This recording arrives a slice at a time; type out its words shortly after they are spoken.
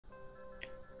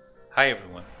Hi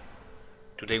everyone.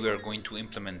 Today we are going to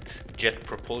implement jet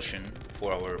propulsion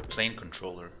for our plane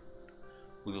controller.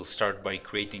 We will start by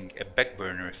creating a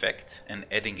backburner effect and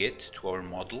adding it to our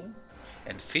model,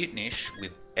 and finish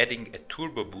with adding a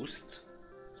turbo boost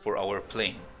for our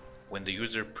plane when the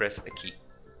user presses a key.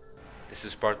 This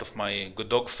is part of my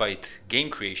Godog Fight game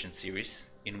creation series,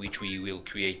 in which we will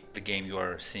create the game you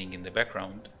are seeing in the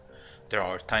background. There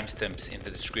are timestamps in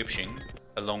the description,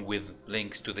 along with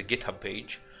links to the GitHub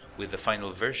page with the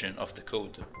final version of the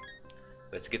code.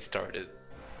 Let's get started.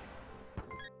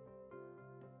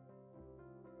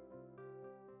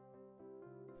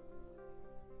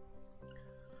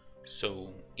 So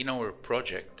in our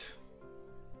project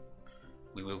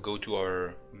we will go to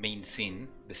our main scene,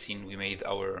 the scene we made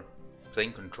our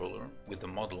plane controller with the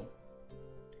model,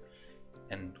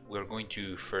 and we're going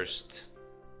to first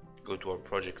go to our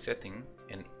project setting,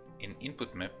 and in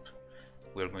input map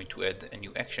we're going to add a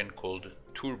new action called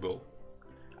turbo.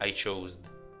 I chose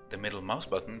the middle mouse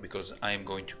button because I am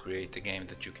going to create a game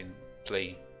that you can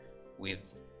play with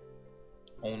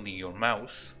only your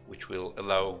mouse, which will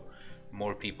allow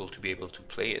more people to be able to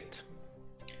play it.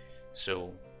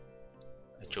 So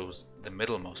I chose the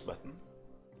middle mouse button.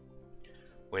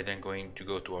 We're then going to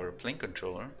go to our plane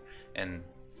controller, and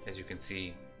as you can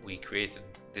see we created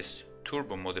this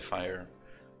turbo modifier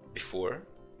before,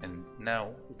 and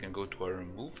now we can go to our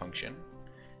remove function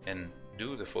and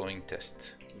do the following test.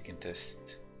 We can test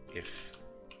if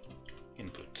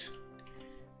input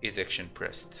is action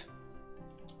pressed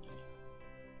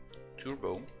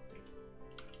turbo,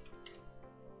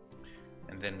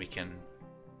 and then we can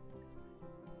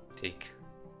take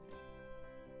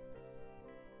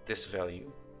this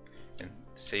value and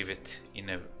save it in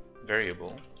a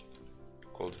variable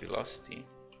called velocity,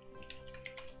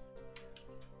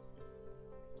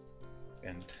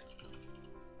 and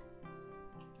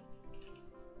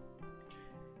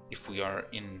if we are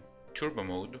in turbo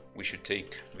mode we should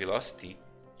take velocity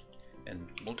and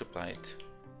multiply it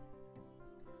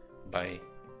by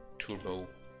turbo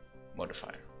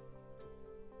modifier,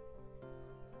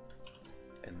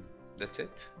 and that's it.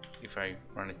 If I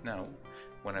run it now,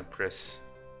 when I press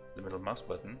the middle mouse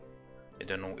button, I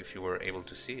don't know if you were able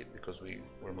to see it because we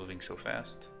were moving so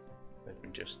fast. Let me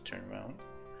just turn around.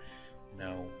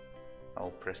 Now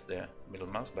I'll press the middle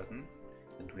mouse button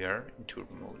and we are in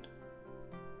turbo mode.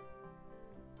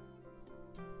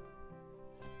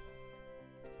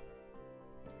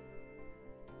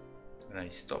 And I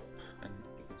stop and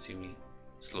you can see we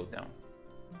slow down.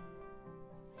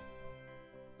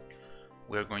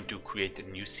 We're going to create a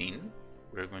new scene.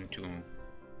 We're going to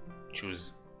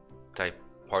choose type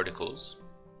particles.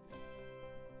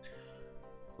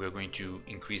 We're going to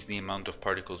increase the amount of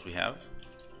particles we have.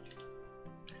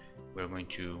 We're going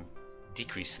to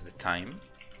decrease the time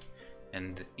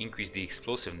and increase the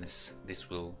explosiveness. This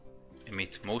will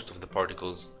emit most of the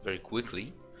particles very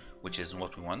quickly, which is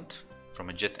what we want from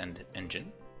a jet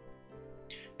engine.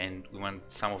 And we want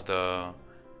some of the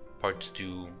parts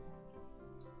to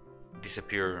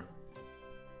disappear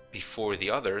before the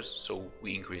others, so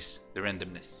we increase the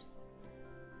randomness.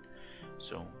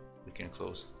 So we can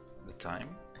close the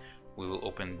time. We will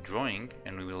open drawing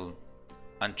and we will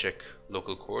uncheck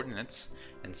local coordinates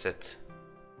and set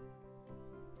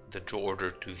the draw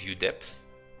order to view depth.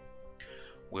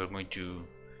 We're going to,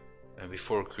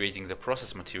 before creating the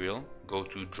process material, go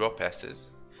to draw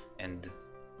passes and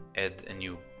add a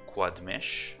new quad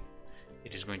mesh.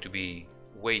 It is going to be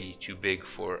way too big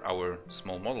for our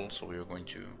small model, so we are going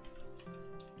to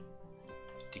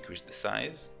decrease the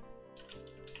size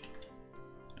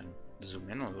and zoom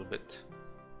in a little bit.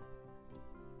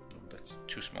 That's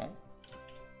too small.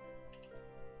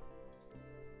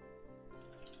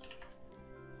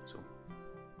 So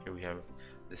here we have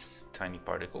this tiny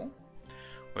particle.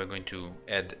 We're going to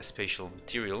add a spatial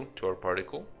material to our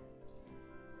particle,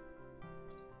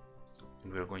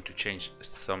 and we're going to change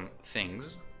some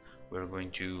things. We're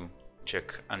going to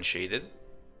check unshaded.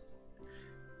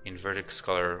 In vertex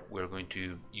color we're going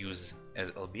to use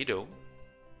as albedo.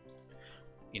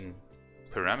 In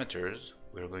parameters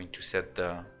we're going to set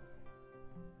the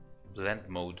blend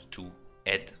mode to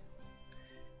add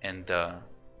and the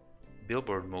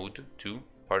billboard mode to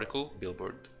particle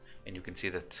billboard, and you can see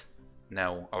that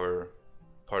now our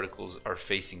particles are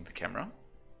facing the camera,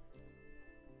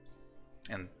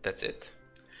 and that's it.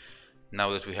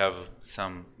 Now that we have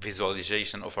some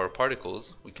visualization of our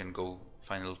particles, we can go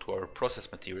finally to our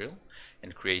process material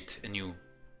and create a new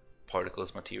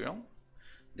particles material.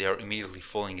 They are immediately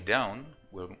falling down.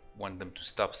 We want them to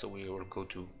stop, so we will go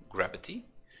to gravity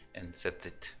and set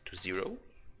it to 0.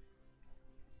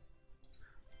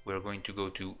 we're going to go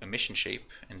to emission shape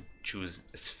and choose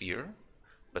a sphere,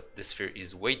 but the sphere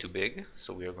is way too big,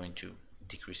 so we are going to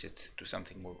decrease it to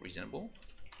something more reasonable.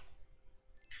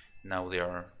 Now they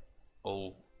are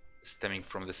all stemming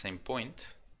from the same point.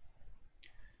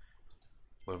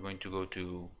 We're going to go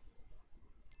to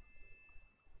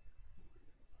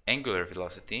angular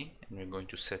velocity and we're going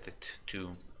to set it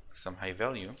to some high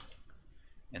value,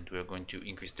 and we're going to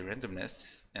increase the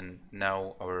randomness, and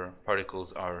now our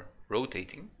particles are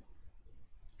rotating.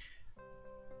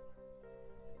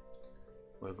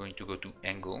 We're going to go to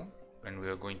angle and we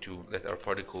are going to let our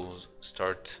particles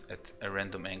start at a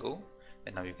random angle,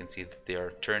 and now you can see that they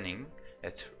are turning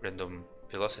at random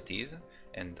velocities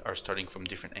and are starting from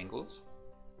different angles.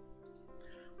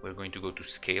 We're going to go to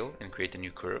scale and create a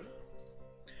new curve.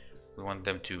 We want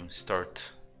them to start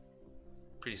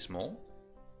pretty small,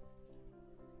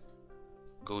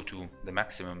 go to the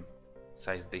maximum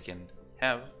size they can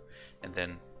have, and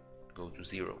then go to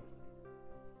 0.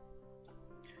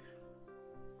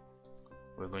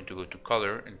 We're going to go to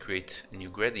color and create a new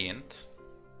gradient,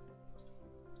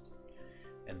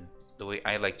 and the way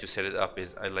I like to set it up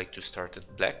is I like to start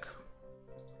at black,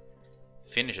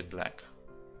 finish at black,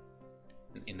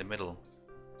 and in the middle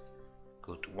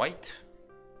go to white,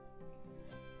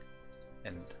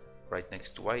 and right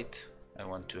next to white I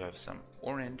want to have some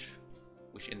orange,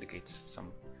 which indicates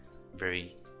some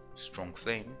very strong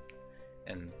flame,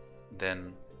 and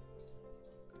then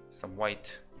some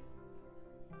white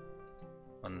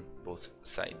on both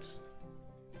sides.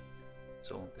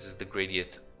 So this is the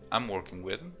gradient I'm working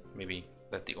with. Maybe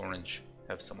let the orange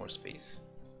have some more space.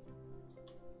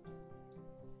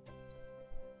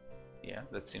 Yeah,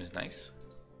 that seems nice.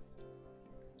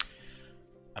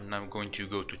 I'm now going to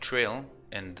go to trail,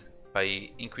 and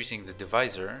by increasing the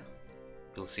divisor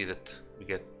you'll see that we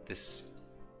get this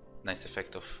nice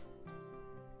effect of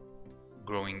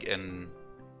growing and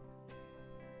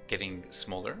getting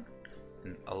smaller.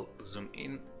 And I'll zoom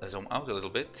out a little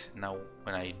bit. Now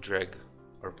when I drag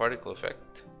our particle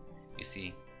effect, you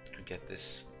see that we get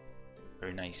this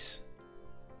very nice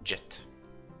jet.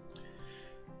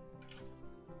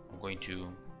 I'm going to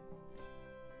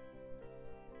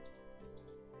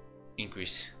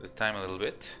increase the time a little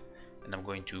bit, and I'm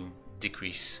going to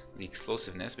decrease the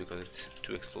explosiveness because it's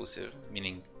too explosive,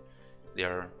 meaning they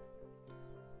are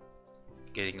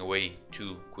getting away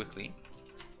too quickly,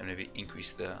 and maybe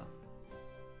increase the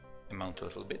amount a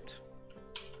little bit.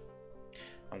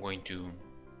 I'm going to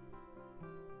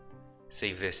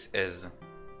save this as,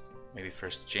 maybe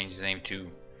first change the name to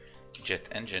jet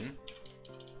engine.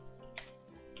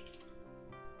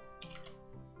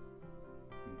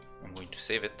 I'm going to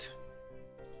save it.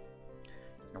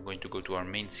 I'm going to go to our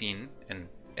main scene and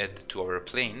add to our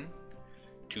plane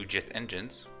 2 jet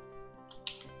engines.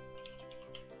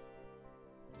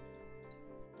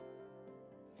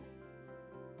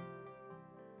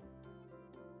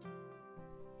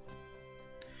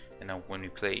 And now when we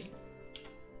play,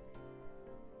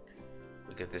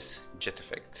 we get this jet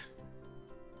effect.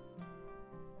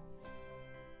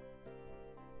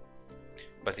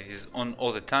 But it is on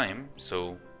all the time,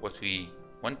 so what we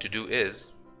want to do is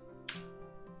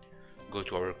go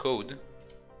to our code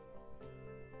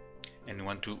and we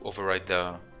want to override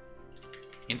the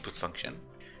input function.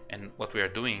 And what we are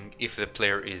doing, if the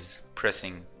player is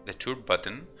pressing the turbo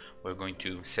button, we're going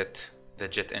to set the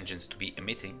jet engines to be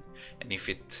emitting, and if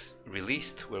it's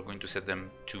released we're going to set them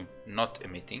to not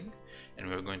emitting, and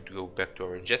we're going to go back to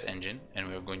our jet engine and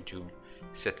we're going to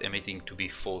set emitting to be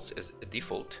false as a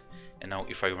default. And now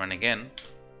if I run again,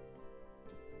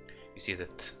 you see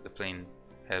that the plane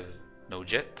have no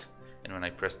jet, and when I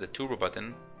press the turbo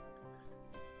button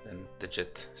then the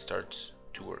jet starts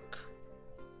to work.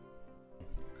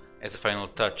 As a final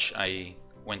touch, I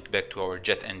went back to our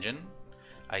jet engine.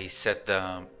 I set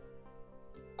the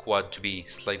quad to be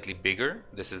slightly bigger.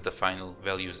 This is the final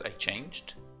values I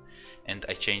changed, and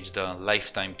I changed the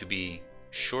lifetime to be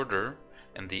shorter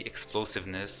and the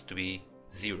explosiveness to be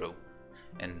 0.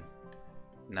 And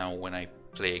now when I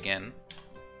play again,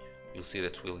 you'll see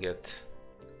that we'll get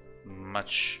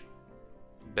much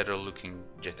better looking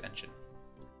jet engine.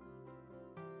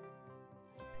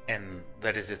 And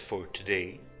that is it for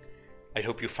today. I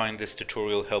hope you find this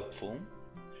tutorial helpful.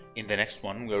 In the next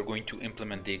one we are going to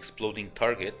implement the exploding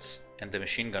targets and the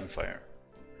machine gun fire.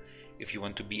 If you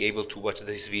want to be able to watch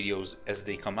these videos as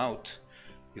they come out,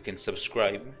 you can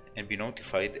subscribe and be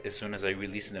notified as soon as I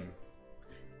release them.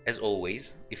 As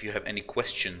always, if you have any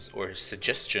questions or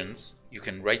suggestions, you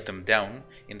can write them down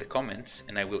in the comments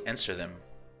and I will answer them.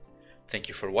 Thank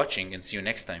you for watching and see you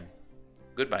next time.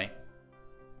 Goodbye.